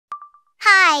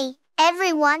Hi,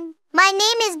 everyone. My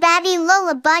name is Babby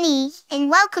Lola Bunny, and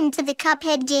welcome to the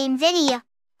Cuphead game video.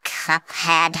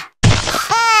 Cuphead.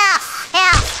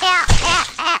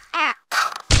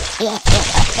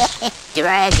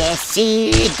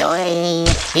 Dragesidoy,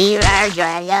 here are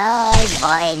your last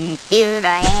one. Here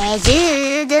are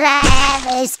you,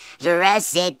 drivers.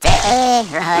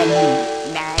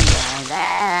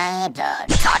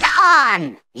 Turn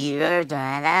on! You're the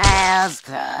last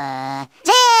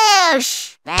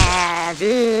douche!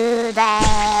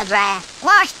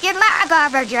 Wash your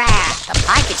garbage draft! The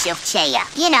Pikachu chair.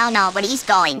 You know nobody's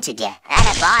going to get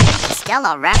at a body. Still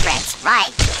a reference,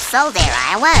 right? So there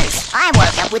I was. I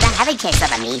woke up with a heavy case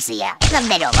of amnesia. In the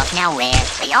middle of nowhere.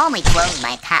 The only clue in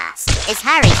my past is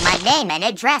Harry's my name and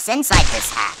address inside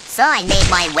this hat. So I made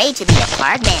my way to the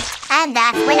apartment. And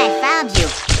that's when I found you.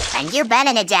 And you're Ben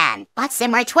and a Dan, but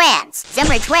Zimmer Twins.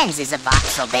 Zimmer Twins is a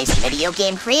voxel-based video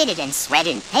game created in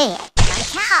Sweden. Hey, a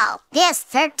cow. Yes,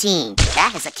 13.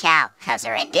 That is a cow, cause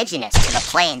they're indigenous to the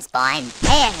plains biome.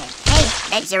 Hey,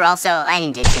 eggs are also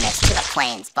indigenous to the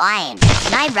plains biome.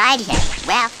 Can I ride him?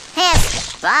 Well,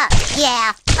 yes, but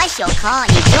yeah, I shall call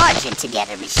you George, and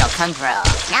together we shall conquer.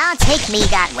 Now take me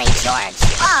that way, George.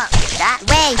 Oh, that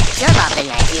way? Sure about the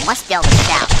night, you must build a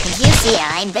shout. Can you see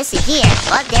I'm busy here?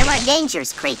 But there are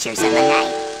dangerous creatures in the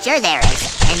night. Sure there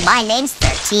is, and my name's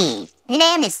 13. Your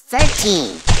name is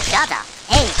 13. Shut up.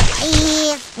 Hey,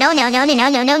 please. No.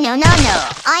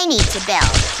 I need to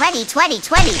build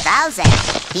 20,000.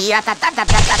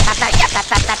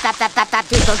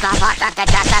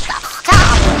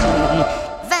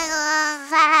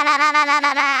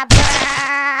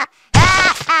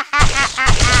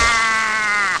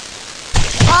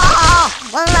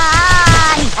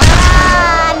 Run!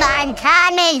 I'm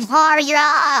coming for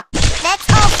ya! That's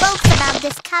all, folks, about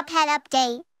this Cuphead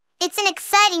update. It's an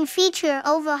exciting feature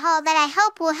overhaul that I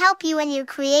hope will help you in your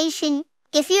creation.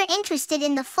 If you're interested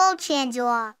in the full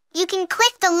changelog, you can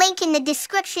click the link in the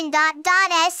description.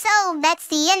 So that's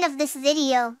the end of this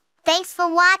video. Thanks for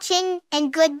watching,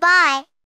 and goodbye.